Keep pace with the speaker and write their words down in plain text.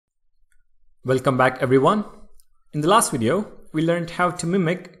Welcome back everyone. In the last video, we learned how to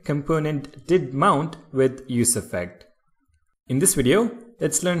mimic component didMount with useEffect. In this video,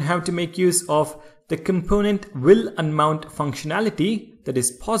 let's learn how to make use of the component willUnmount functionality that is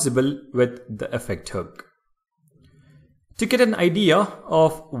possible with the effect hook. To get an idea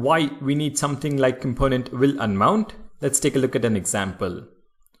of why we need something like component willUnmount, let's take a look at an example.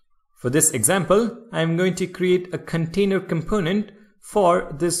 For this example, I am going to create a container component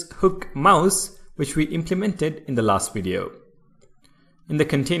for this hook mouse which we implemented in the last video. In the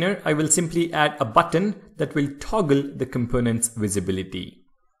container, I will simply add a button that will toggle the component's visibility.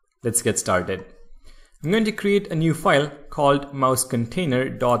 Let's get started. I'm going to create a new file called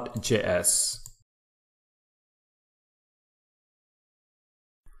mousecontainer.js.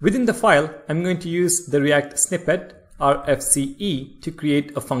 Within the file, I'm going to use the React snippet rfce to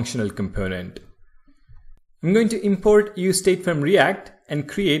create a functional component. I'm going to import useState from React and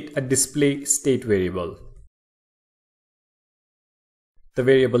create a display state variable. The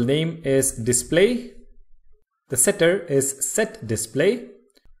variable name is display, the setter is setDisplay,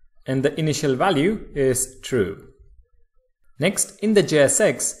 and the initial value is true. Next, in the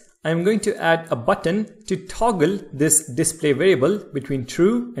JSX, I'm going to add a button to toggle this display variable between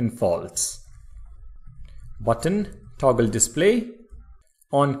true and false. Button toggle display.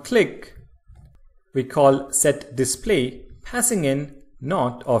 On click, we call setDisplay, passing in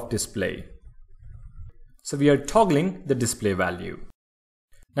not of display. So we are toggling the display value.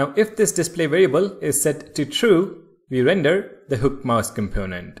 Now if this display variable is set to true, we render the hook mouse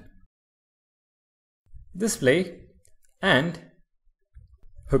component. Display and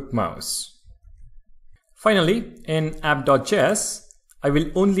hook mouse. Finally, in app.js, I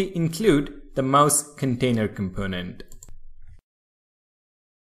will only include the mouse container component.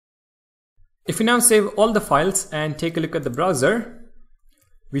 If we now save all the files and take a look at the browser,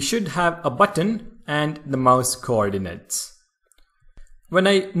 we should have a button and the mouse coordinates. When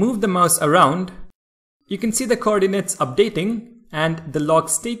I move the mouse around, you can see the coordinates updating and the log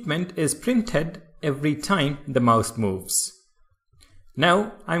statement is printed every time the mouse moves.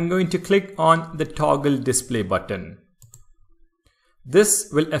 Now I'm going to click on the toggle display button. This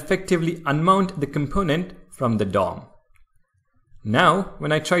will effectively unmount the component from the DOM. Now,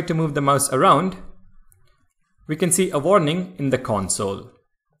 when I try to move the mouse around, we can see a warning in the console.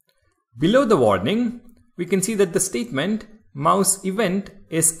 Below the warning, we can see that the statement mouse event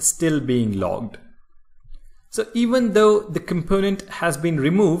is still being logged. So even though the component has been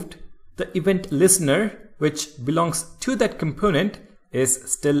removed, the event listener, which belongs to that component, is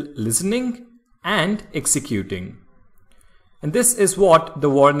still listening and executing. And this is what the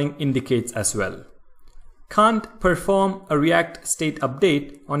warning indicates as well. Can't perform a React state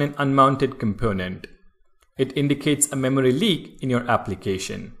update on an unmounted component. It indicates a memory leak in your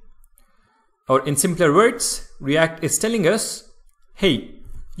application. Or in simpler words, React is telling us, hey,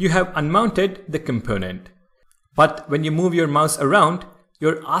 you have unmounted the component, but when you move your mouse around,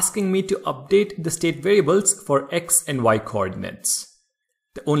 you're asking me to update the state variables for X and Y coordinates.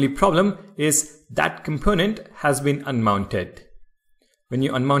 The only problem is that component has been unmounted. When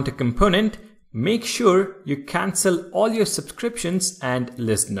you unmount a component, make sure you cancel all your subscriptions and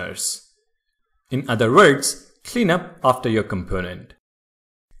listeners. In other words, clean up after your component.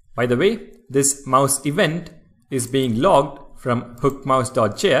 By the way, this mouse event is being logged from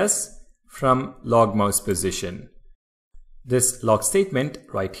hookmouse.js from log mouse position. This log statement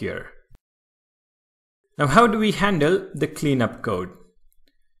right here. Now how do we handle the cleanup code?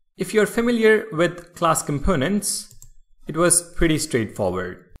 If you're familiar with class components, it was pretty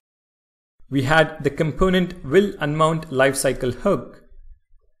straightforward. We had the component willUnmount lifecycle hook,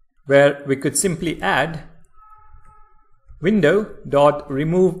 where we could simply add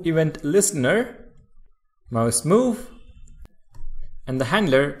window.removeEventListener, mouse move, and the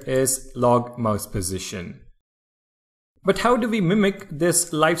handler is log mouse position. But how do we mimic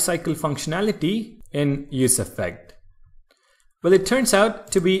this lifecycle functionality in useEffect? Well, it turns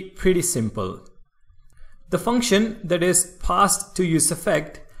out to be pretty simple. The function that is passed to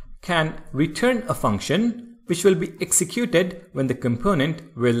useEffect can return a function which will be executed when the component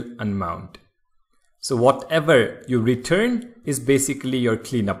will unmount. So whatever you return is basically your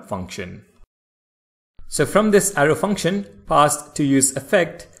cleanup function. So from this arrow function passed to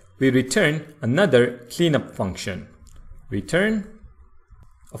useEffect, we return another cleanup function. Return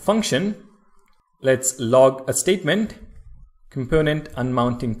a function. Let's log a statement, component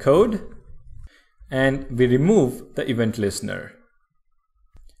unmounting code, and we remove the event listener.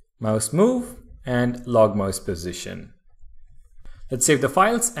 Mouse move and log mouse position. Let's save the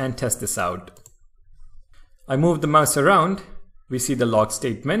files and test this out. I move the mouse around, we see the log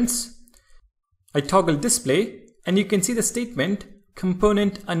statements, I toggle display and you can see the statement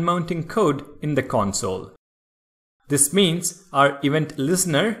component unmounting code in the console. This means our event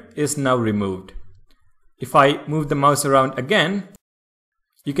listener is now removed. If I move the mouse around again,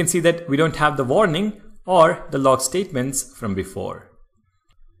 you can see that we don't have the warning or the log statements from before.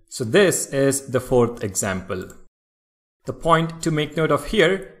 So this is the fourth example. The point to make note of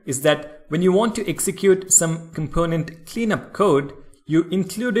here is that when you want to execute some component cleanup code, you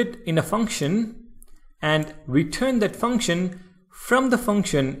include it in a function and return that function from the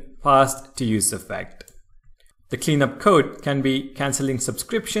function passed to useEffect. The cleanup code can be canceling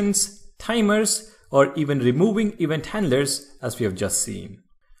subscriptions, timers, or even removing event handlers, as we have just seen.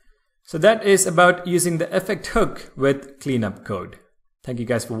 So that is about using the effect hook with cleanup code. Thank you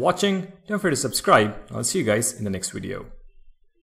guys for watching. Don't forget to subscribe. I'll see you guys in the next video.